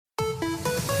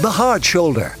The Hard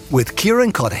Shoulder with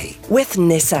Kieran Cuddihy with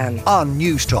Nissan on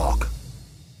News Talk.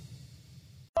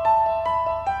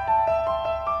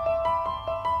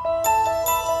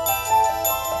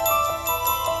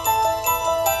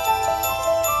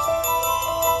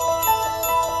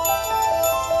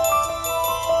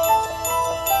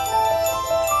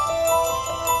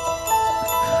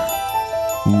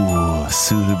 Ooh,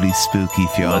 suitably spooky,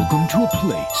 Fionn. Welcome to a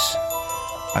place.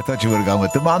 I thought you would have gone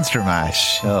with the Monster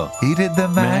Mash. Oh. He did the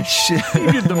mash.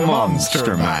 He did the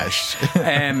Monster Mash.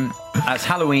 As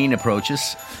Halloween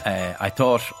approaches, I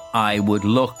thought I would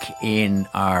look in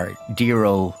our dear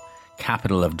old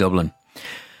capital of Dublin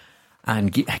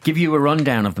and give you a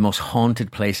rundown of the most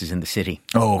haunted places in the city.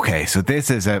 Okay, so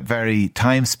this is a very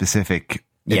time-specific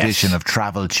edition of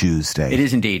Travel Tuesday. It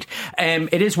is indeed.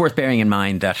 It is worth bearing in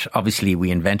mind that obviously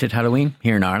we invented Halloween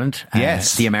here in Ireland.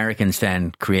 Yes. The Americans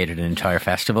then created an entire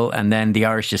festival, and then the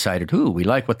Irish decided, we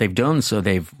like what they've done, so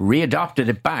they've readopted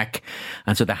it back.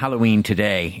 And so the Halloween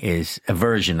today is a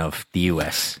version of the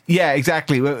US. Yeah,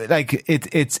 exactly. Like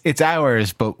it's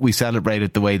ours, but we celebrate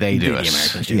it the way they do it. The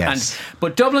Americans do. Yes.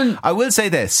 But Dublin, I will say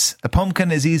this: a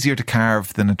pumpkin is easier to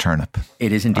carve than a turnip.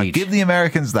 It is indeed. I'll give the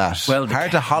Americans that. Well,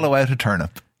 hard to hollow out a turnip.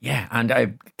 Yeah, and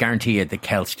I guarantee you the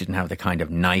Celts didn't have the kind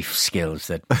of knife skills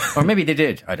that, or maybe they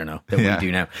did, I don't know, that we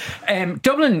do now.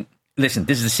 Dublin, listen,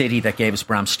 this is the city that gave us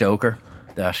Bram Stoker,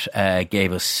 that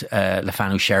gave us Le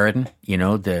Fanu Sheridan,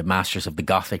 the masters of the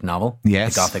Gothic novel,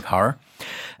 yes, the Gothic horror.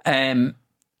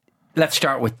 Let's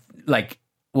start with,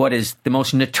 what is the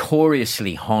most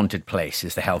notoriously haunted place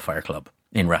is the Hellfire Club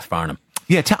in Rathfarnham.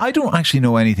 Yeah, I don't actually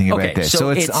know anything about this. So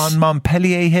it's on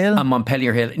Montpellier Hill? On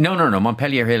Montpellier Hill. No.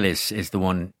 Montpellier Hill is the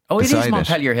one. Oh, it is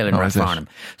Montpellier Hill in Rathfarnham.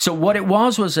 So what it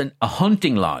was a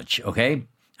hunting lodge, okay?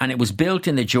 And it was built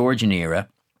in the Georgian era,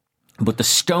 but the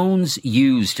stones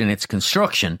used in its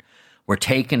construction were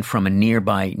taken from a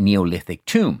nearby Neolithic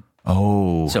tomb.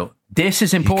 Oh. So this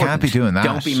is important. You can't be doing that.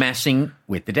 Don't be messing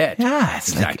with the dead. Yeah, it's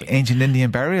exactly like ancient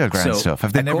Indian burial ground stuff.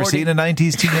 Have they never seen a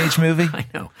 90s teenage movie? I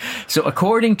know. So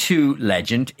according to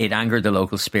legend, it angered the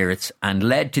local spirits and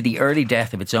led to the early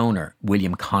death of its owner,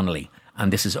 William Connolly.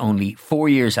 And this is only 4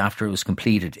 years after it was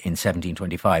completed in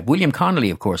 1725. William Connolly,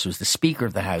 of course, was the Speaker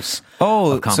of the House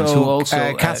of Commons. Who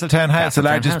also, Castletown House, the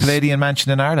largest Palladian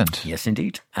mansion in Ireland. Yes,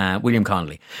 indeed. William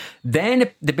Connolly. Then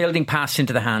the building passed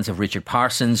into the hands of Richard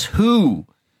Parsons, who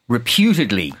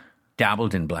reputedly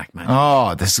dabbled in black magic.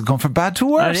 Oh, this is going from bad to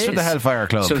worse for the Hellfire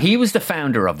Club. So he was the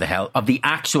founder of the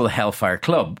actual Hellfire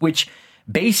Club, which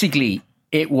basically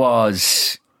it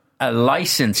was a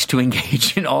license to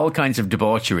engage in all kinds of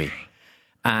debauchery.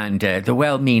 And the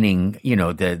well-meaning,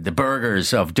 the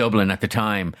burghers of Dublin at the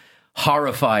time,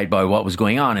 horrified by what was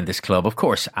going on in this club, of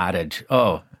course, added,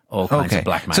 all kinds of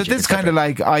black magic. So this is kind of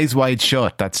like Eyes Wide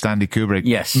Shut, that Stanley Kubrick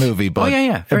movie. But,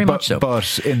 very much so.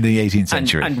 But in the 18th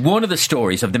century. And one of the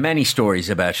stories, of the many stories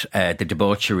about the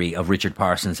debauchery of Richard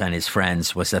Parsons and his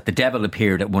friends, was that the devil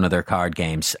appeared at one of their card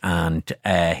games and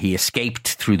he escaped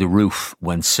through the roof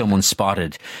when someone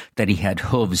spotted that he had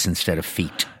hooves instead of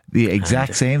feet. The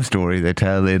exact same story they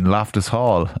tell in Loftus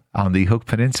Hall on the Hook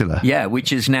Peninsula. Yeah,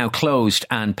 which is now closed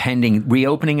and pending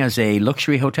reopening as a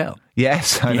luxury hotel.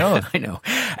 Yes, I know. Yeah,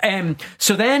 I know.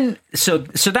 So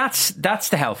that's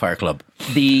the Hellfire Club.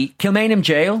 The Kilmainham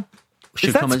Jail.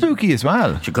 Is that spooky as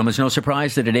well? Should come as no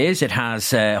surprise that it is. It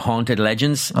has haunted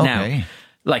legends. Okay.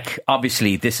 Now,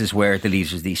 obviously, this is where the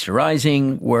leaders of the Easter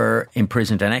Rising were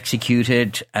imprisoned and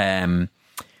executed. None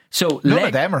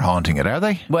of them are haunting it, are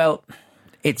they? Well,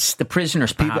 it's the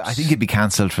prisoners, perhaps. I think you'd be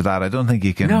cancelled for that. I don't think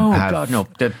you can no.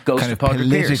 The ghost kind of Padraig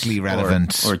politically Pearse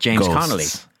relevant or James ghosts. Connolly.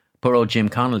 Poor old Jim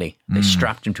Connolly. They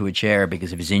strapped him to a chair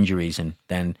because of his injuries and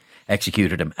then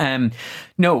executed him.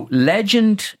 No,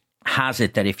 legend has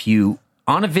it that if you,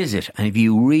 on a visit, and if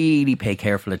you really pay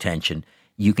careful attention,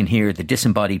 you can hear the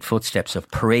disembodied footsteps of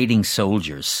parading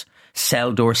soldiers,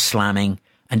 cell doors slamming,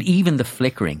 and even the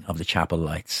flickering of the chapel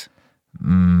lights.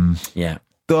 Yeah.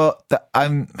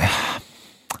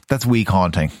 That's weak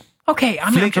haunting. Okay,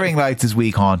 flickering lights is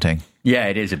weak haunting. Yeah,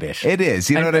 it is a bit. It is,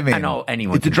 you know what I mean? I know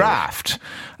anyone. It's a draft.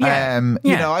 Yeah.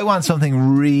 I want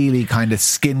something really kind of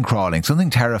skin crawling, something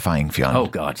terrifying, Fionn. Oh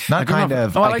God! Not kind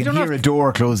of. I can hear a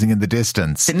door closing in the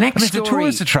distance. The next it's a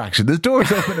tourist attraction. There's doors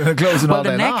opening and closing all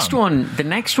day long. The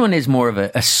next one is more of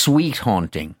a sweet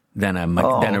haunting. than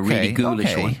a really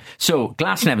ghoulish one. So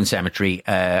Glasnevin Cemetery,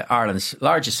 Ireland's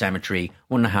largest cemetery,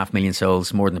 1.5 million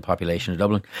souls, more than the population of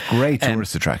Dublin. Great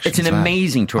tourist attraction. It's an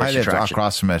amazing tourist attraction. I lived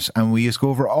across from it, and we used to go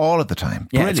over all of the time.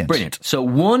 Yeah, Brilliant. it's brilliant. So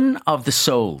one of the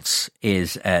souls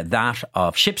is that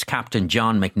of ship's captain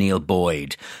John McNeill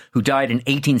Boyd, who died in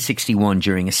 1861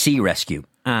 during a sea rescue,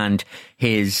 and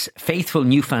his faithful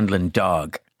Newfoundland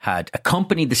dog had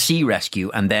accompanied the sea rescue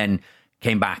and then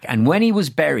came back. And when he was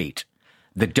buried,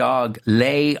 the dog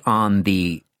lay on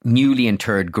the newly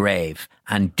interred grave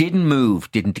and didn't move,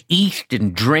 didn't eat,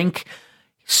 didn't drink.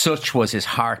 Such was his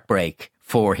heartbreak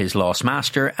for his lost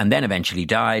master, and then eventually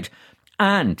died.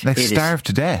 And starved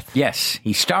to death. Yes,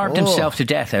 he starved himself to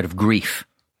death out of grief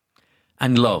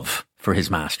and love for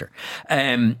his master.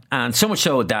 And so much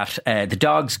so that the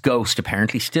dog's ghost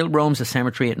apparently still roams the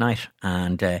cemetery at night.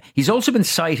 And he's also been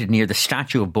sighted near the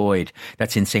statue of Boyd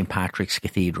that's in St. Patrick's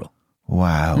Cathedral.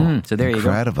 Wow. So there you go.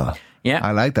 Incredible. Yeah.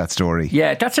 I like that story.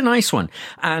 Yeah, that's a nice one.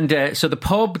 And so the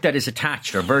pub that is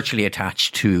attached or virtually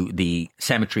attached to the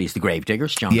cemetery is the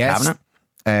Gravediggers, John Kavanagh.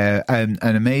 An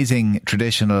amazing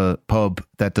traditional pub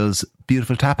that does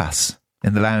beautiful tapas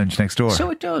in the lounge next door.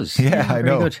 So it does. Yeah, I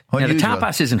know. Good. Now, the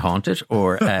tapas isn't haunted,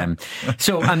 or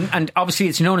so, and obviously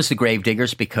it's known as the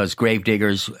Gravediggers because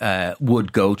gravediggers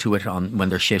would go to it on when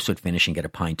their shifts would finish and get a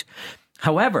pint.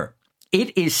 However,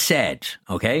 it is said,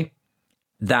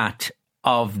 that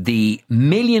of the 1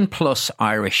 million plus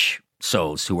Irish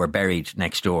souls who were buried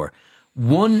next door,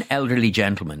 one elderly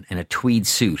gentleman in a tweed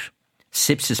suit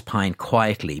sips his pint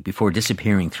quietly before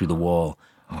disappearing through the wall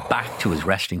back to his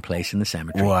resting place in the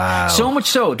cemetery. Wow. So much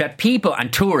so that people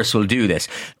and tourists will do this.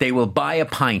 They will buy a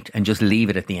pint and just leave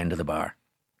it at the end of the bar.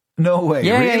 No way,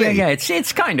 yeah, really? Yeah.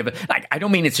 It's kind of, I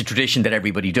don't mean it's a tradition that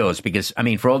everybody does, because, I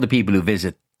mean, for all the people who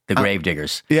visit the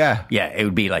Gravediggers. Yeah, it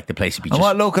would be like the place to be. And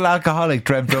what local alcoholic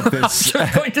dreamt up this? I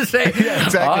was going to say, yeah,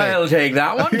 exactly. I'll take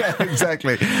that one. Yeah,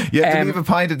 exactly. You have to leave a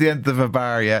pint at the end of a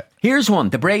bar, yeah. Here's one,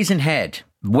 the Brazen Head,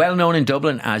 well known in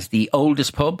Dublin as the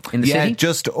oldest pub in the city. Yeah,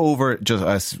 just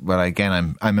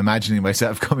again, I'm imagining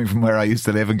myself coming from where I used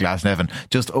to live in Glasnevin,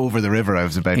 just over the river, I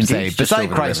was about to say, beside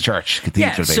Christchurch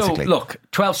Cathedral, basically. So look,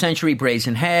 12th century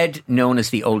Brazen Head, known as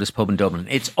the oldest pub in Dublin.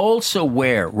 It's also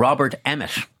where Robert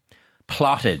Emmet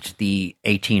plotted the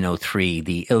 1803,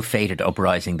 the ill-fated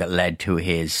uprising that led to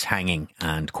his hanging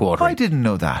and quartering. I didn't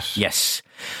know that. Yes.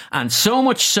 And so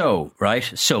much so,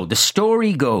 right? So the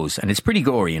story goes, and it's pretty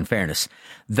gory in fairness,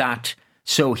 that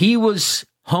so he was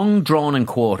hung, drawn and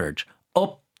quartered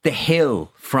up the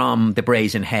hill from the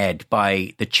Brazen Head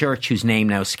by the church whose name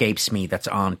now escapes me, that's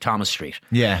on Thomas Street.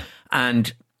 Yeah.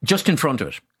 And just in front of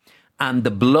it. And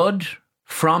the blood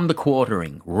from the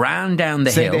quartering ran down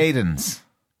the hill. St. Aidan's.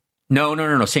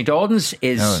 No. St. Alden's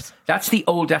is, that's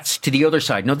to the other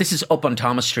side. No, this is up on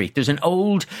Thomas Street. There's an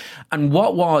old, and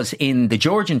what was in the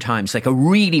Georgian times, like a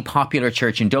really popular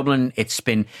church in Dublin. It's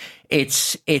on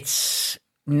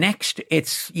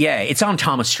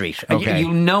Thomas Street. Okay.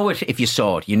 You'll know it if you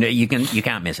saw it. You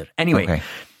can't miss it. Anyway,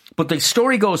 but the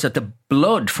story goes that the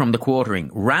blood from the quartering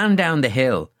ran down the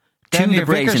hill to the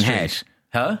Brazen Head.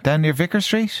 Huh? Down near Vicar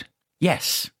Street?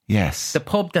 Yes. Yes. The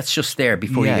pub that's just there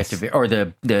before you get to, or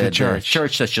the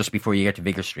church that's just before you get to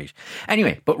Vicar Street.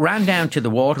 Anyway, but ran down to the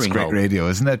watering hole. It's great radio,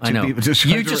 isn't it? I know. You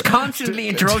just constantly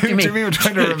interrupting me. Two people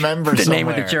trying to remember the somewhere. name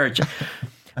of the church.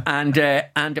 And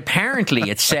apparently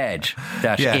it said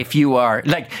that if you are,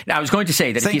 like, I was going to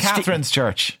say that St. if you Catherine's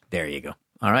Church. There you go.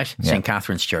 All right. St.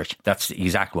 Catherine's Church. That's the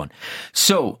exact one.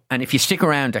 So, and if you stick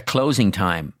around at closing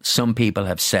time, some people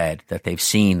have said that they've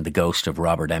seen the ghost of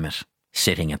Robert Emmet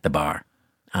sitting at the bar.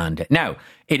 And now,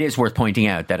 it is worth pointing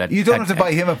out that... you don't have to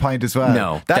buy him a pint as well.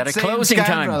 No. That at same closing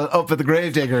time up at the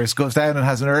Gravediggers goes down and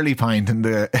has an early pint in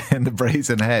the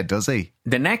Brazen Head, does he?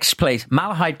 The next place,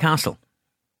 Malahide Castle.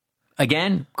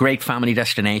 Again, great family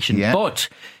destination. Yeah. But,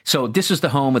 so this was the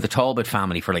home of the Talbot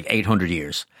family for like 800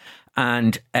 years.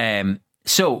 And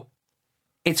so,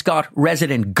 it's got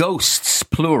resident ghosts,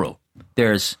 plural.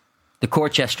 There's the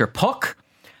Corchester Puck,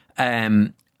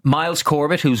 Miles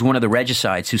Corbett, who's one of the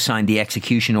regicides who signed the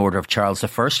execution order of Charles I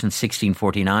in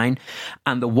 1649,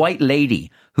 and the White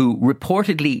Lady, who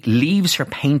reportedly leaves her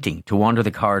painting to wander the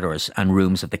corridors and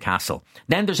rooms of the castle.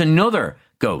 Then there's another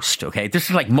ghost, okay? This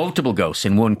is like multiple ghosts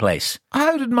in one place.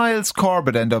 How did Miles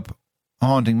Corbett end up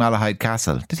haunting Malahide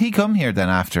Castle? Did he come here then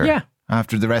after? Yeah.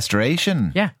 After the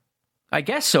restoration? Yeah. I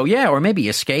guess so, yeah, or maybe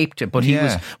escaped, but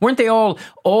weren't they all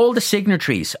the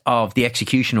signatories of the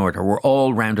execution order were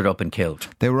all rounded up and killed?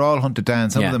 They were all hunted down.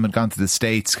 Some of them had gone to the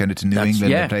States, kind of to New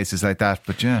England and places like that,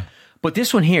 but yeah. But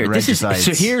this one here,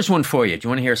 so here's one for you. Do you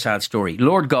want to hear a sad story?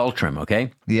 Lord Galtrim,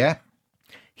 okay? Yeah.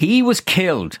 He was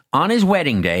killed on his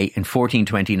wedding day in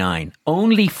 1429,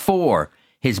 only for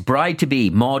his bride-to-be,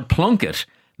 Maud Plunkett,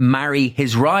 marry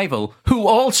his rival, who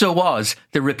also was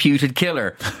the reputed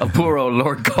killer of poor old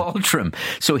Lord Galtrim.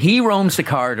 So he roams the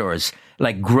corridors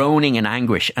like groaning in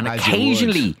anguish and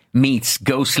occasionally meets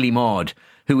ghostly Maud,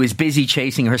 who is busy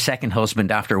chasing her second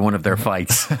husband after one of their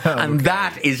fights. And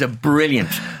that is a brilliant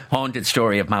haunted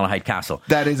story of Malahide Castle.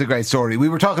 That is a great story. We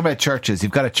were talking about churches.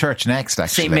 You've got a church next,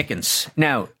 actually. St. Mickens.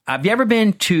 Now, have you ever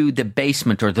been to the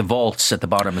basement or the vaults at the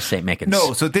bottom of St. Mickens?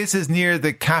 No, so this is near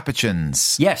the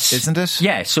Capuchins. Yes. Isn't it?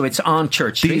 Yeah, so it's on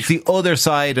Church Street. It's the other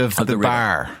side of the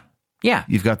bar. Yeah.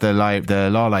 You've got the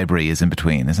law library is in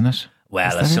between, isn't it?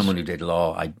 Well, as someone who did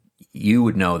law, you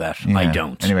would know that. Yeah. I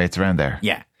don't. Anyway, it's around there.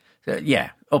 Yeah.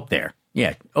 Up there.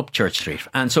 Yeah, up Church Street.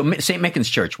 And so St.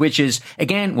 Mickens Church, which is,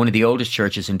 again, one of the oldest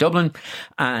churches in Dublin.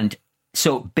 And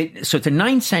so it's a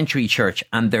 9th century church,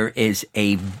 and there is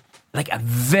a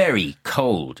very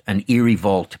cold and eerie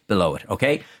vault below it,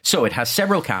 okay? So it has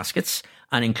several caskets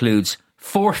and includes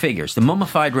 4 figures, the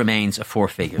mummified remains of 4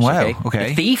 figures, wow,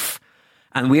 okay. A thief,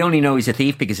 and we only know he's a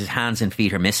thief because his hands and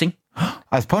feet are missing.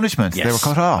 As punishment, yes. They were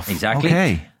cut off. Exactly.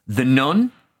 Okay. The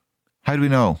nun. How do we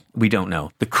know? We don't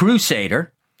know. The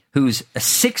crusader, who's a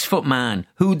 6-foot man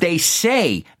who they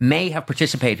say may have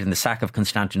participated in the sack of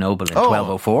Constantinople in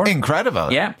 1204.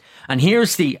 Incredible. Yeah. And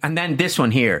then this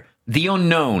one here, the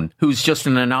unknown, who's just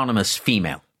an anonymous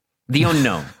female. The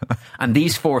unknown. And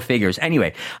these 4 figures.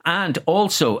 Anyway, and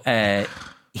also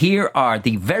here are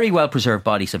the very well preserved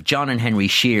bodies of John and Henry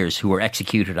Shears, who were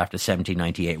executed after the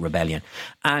 1798 rebellion.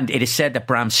 And it is said that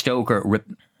Bram Stoker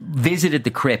visited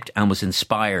the crypt and was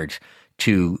inspired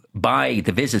by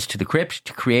the visits to the crypt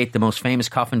to create the most famous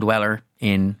coffin dweller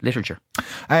in literature.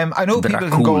 I know people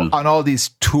can go on all these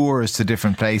tours to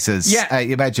different places,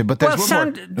 you mentioned, but there's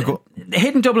the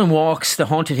Hidden Dublin Walks, the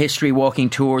Haunted History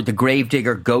Walking Tour, the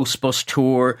Gravedigger Ghost Bus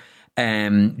Tour,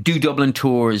 Do Dublin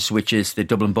Tours, which is the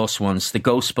Dublin Bus ones, the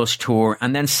Ghost Bus Tour,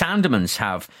 and then Sandemans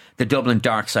have the Dublin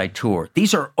Dark Side Tour.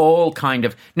 These are all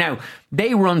now,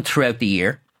 they run throughout the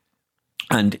year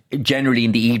and generally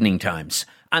in the evening times.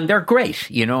 And they're great,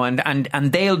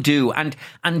 and they'll do.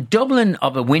 And Dublin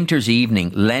of a winter's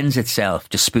evening lends itself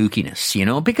to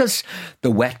spookiness, because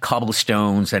the wet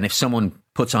cobblestones, and if someone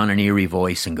puts on an eerie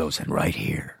voice and goes, and right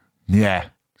here. Yeah.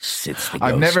 Sits the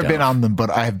I've never been on them, but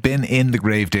I've been in the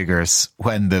Gravediggers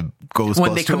when the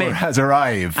Ghostbusters tour has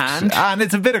arrived. And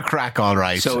it's a bit of crack, all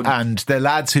right. And the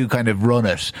lads who kind of run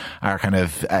it are kind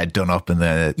of done up in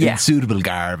the suitable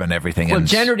garb and everything. Well,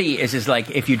 generally, it's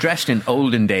like if you dressed in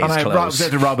olden days clothes. And I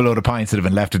said to rob a load of pints that have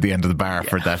been left at the end of the bar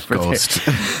for that ghost.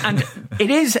 And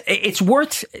it's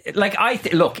worth,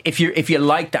 look, if you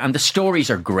like that, and the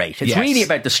stories are great. It's really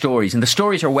about the stories, and the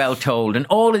stories are well told, and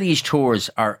all of these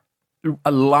tours are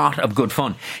a lot of good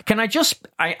fun. Can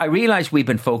I realise we've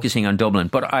been focusing on Dublin,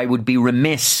 but I would be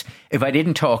remiss if I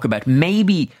didn't talk about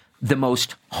maybe the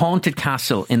most haunted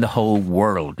castle in the whole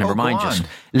world. Never mind just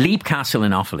Leap Castle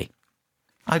in Offaly.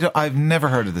 I've never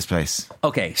heard of this place.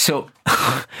 Okay, so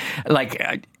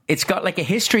it's got a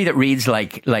history that reads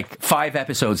like 5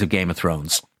 episodes of Game of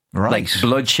Thrones. Right. Like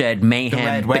bloodshed,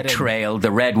 mayhem, betrayal,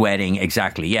 the Red Wedding,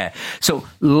 exactly, yeah. So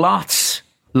lots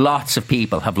of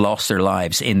people have lost their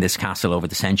lives in this castle over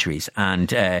the centuries.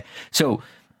 And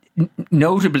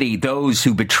notably those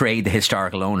who betrayed the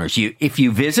historical owners. If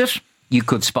you visit, you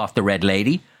could spot the Red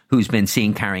Lady, who's been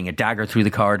seen carrying a dagger through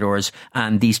the corridors,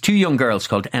 and these 2 young girls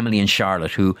called Emily and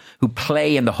Charlotte who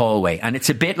play in the hallway. And it's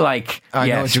a bit like... I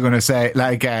know what you're going to say.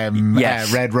 Like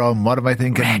Red Rum. What am I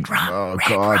thinking? Red Rum. Oh, Red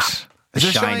God. Rum. The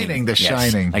Shining. The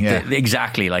Shining.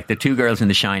 Exactly, like the 2 girls in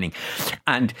The Shining.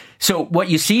 And so what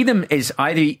you see them is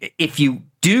either, if you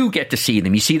do get to see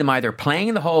them, you see them either playing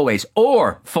in the hallways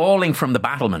or falling from the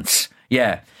battlements.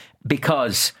 Yeah,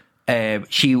 because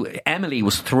Emily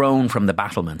was thrown from the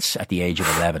battlements at the age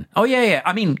of 11. Oh, yeah.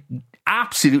 I mean,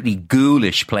 absolutely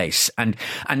ghoulish place. And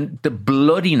the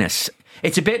bloodiness...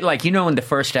 It's a bit like, in the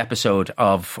first episode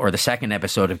or the second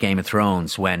episode of Game of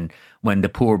Thrones when the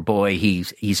poor boy,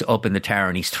 he's up in the tower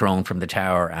and he's thrown from the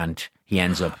tower and he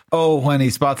ends up... Oh, when he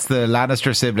spots the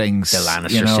Lannister siblings. The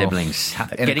Lannister siblings.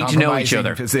 Getting to know each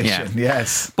other. Position. Yeah.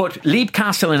 Yes. But Leap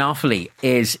Castle in Offaly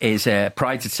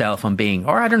prides itself on being,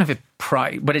 or I don't know if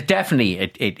but it definitely,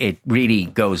 it really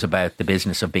goes about the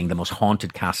business of being the most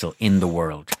haunted castle in the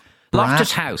world.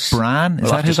 Loftus House. Bran?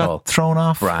 Is that who got thrown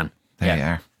off? Bran. There you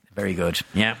are. Very good.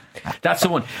 Yeah, that's the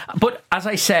one. But as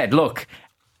I said, look,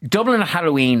 Dublin at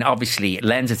Halloween obviously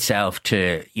lends itself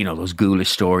to, those ghoulish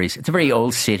stories. It's a very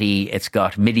old city. It's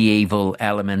got medieval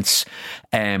elements.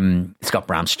 It's got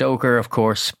Bram Stoker, of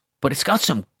course. but it's got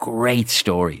some great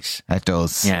stories. It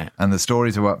does. Yeah. And the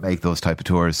stories are what make those type of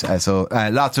tours. So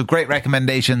lots of great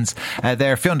recommendations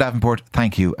there. Fionn Davenport,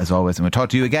 thank you as always. And we'll talk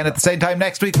to you again at the same time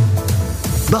next week.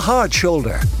 The Hard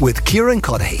Shoulder with Kieran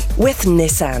Cuddihy. With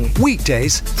Nissan.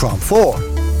 Weekdays from 4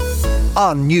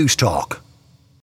 on News Talk.